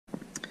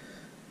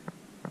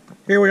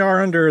Here we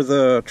are under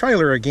the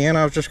trailer again.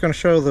 I was just going to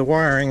show the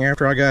wiring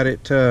after I got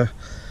it,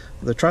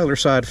 the trailer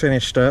side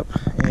finished up,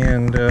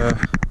 and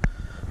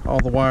all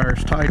the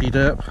wires tidied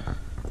up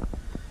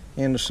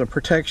into some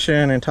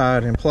protection and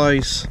tied in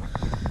place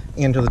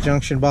into the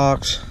junction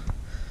box.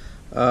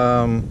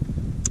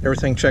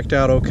 Everything checked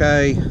out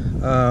okay.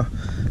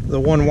 The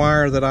one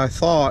wire that I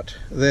thought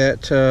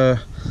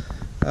that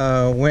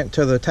went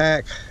to the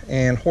tack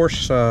and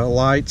horse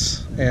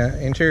lights,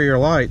 interior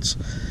lights,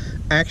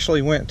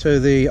 actually went to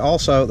the,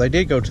 also they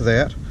did go to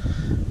that,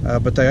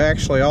 but they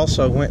actually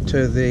also went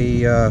to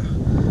the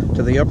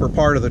upper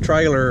part of the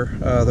trailer,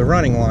 the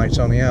running lights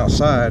on the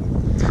outside.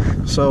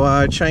 So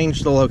I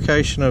changed the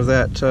location of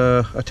that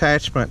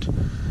attachment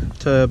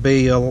to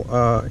be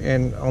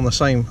on the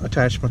same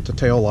attachment the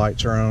tail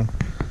lights are on.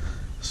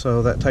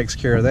 So that takes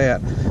care of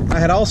that. I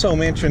had also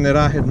mentioned that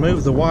I had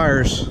moved the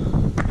wires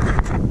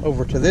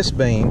over to this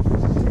beam,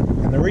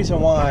 and the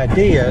reason why I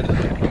did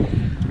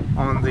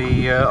on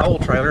the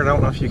old trailer, I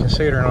don't know if you can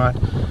see it or not,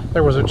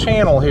 there was a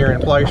channel here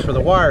in place for the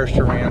wires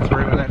to run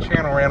through, and that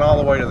channel ran all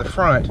the way to the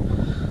front.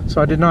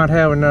 So I did not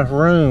have enough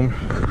room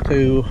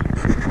to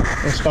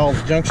install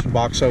the junction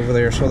box over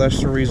there, so that's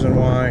the reason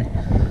why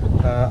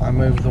I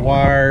moved the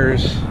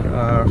wires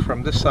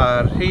from this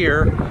side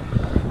here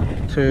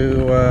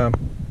to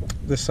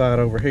this side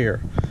over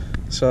here.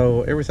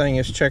 So everything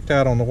is checked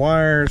out on the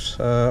wires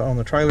on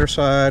the trailer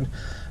side.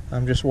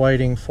 I'm just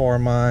waiting for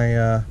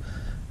my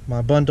my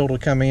bundle to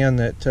come in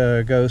that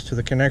goes to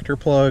the connector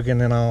plug,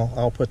 and then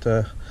I'll put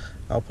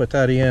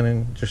that in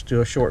and just do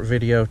a short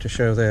video to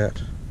show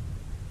that.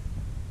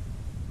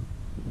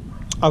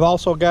 I've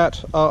also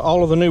got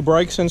all of the new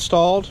brakes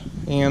installed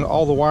and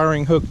all the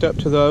wiring hooked up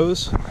to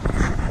those.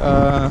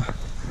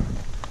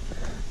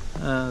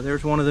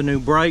 There's one of the new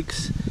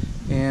brakes,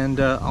 and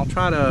I'll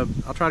try to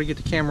get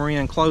the camera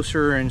in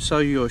closer and show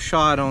you a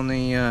shot on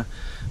the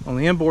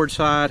inboard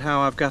side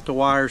how I've got the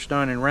wires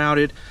done and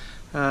routed,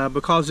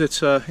 because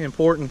it's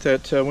important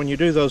that when you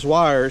do those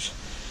wires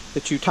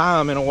that you tie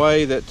them in a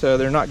way that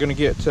they're not going to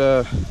get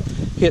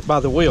hit by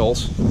the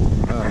wheels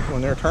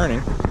when they're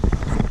turning,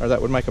 or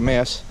that would make a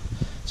mess.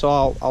 So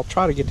I'll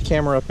try to get the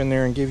camera up in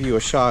there and give you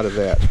a shot of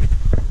that.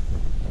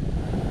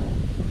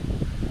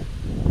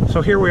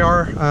 So here we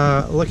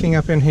are looking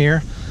up in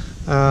here.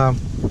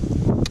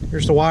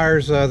 Here's the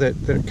wires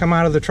that come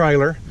out of the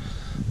trailer,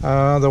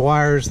 the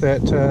wires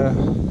that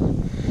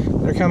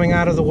are coming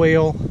out of the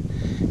wheel,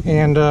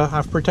 and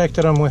I've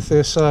protected them with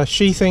this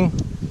sheathing,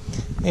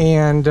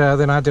 and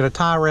then I did a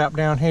tie wrap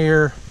down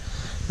here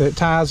that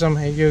ties them.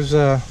 It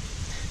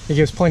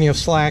gives plenty of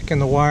slack in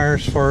the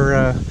wires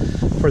for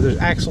the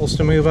axles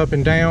to move up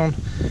and down,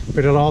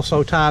 but it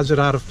also ties it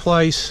out of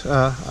place,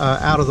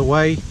 out of the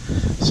way,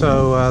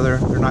 so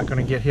they're not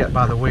going to get hit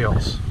by the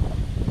wheels.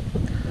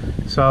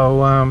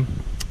 So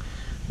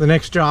the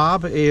next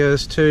job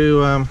is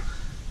to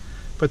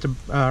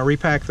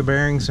repack the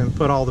bearings and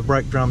put all the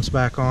brake drums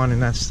back on,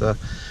 and that's the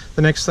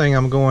next thing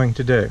I'm going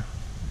to do.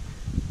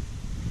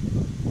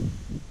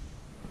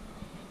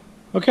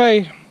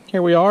 Okay,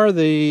 here we are.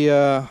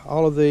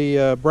 All of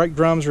the brake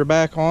drums are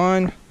back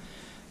on.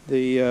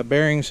 The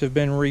bearings have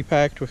been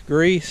repacked with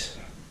grease.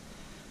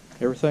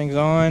 Everything's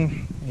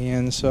on,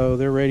 and so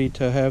they're ready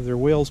to have their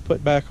wheels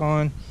put back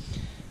on.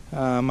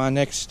 My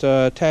next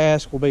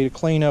task will be to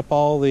clean up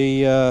all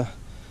the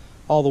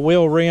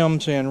wheel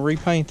rims and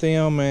repaint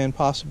them, and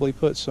possibly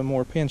put some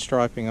more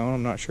pinstriping on.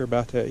 I'm not sure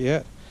about that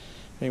yet.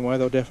 Anyway,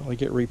 they'll definitely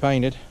get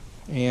repainted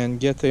and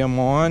get them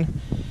on,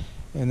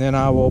 and then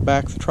I will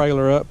back the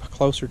trailer up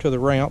closer to the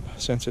ramp,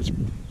 since it's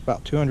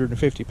about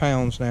 250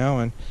 pounds now,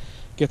 and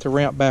get the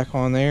ramp back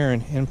on there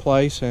and in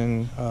place,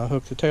 and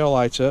hook the tail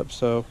lights up,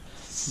 so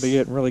be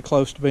getting really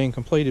close to being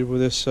completed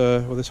with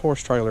this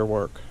horse trailer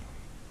work.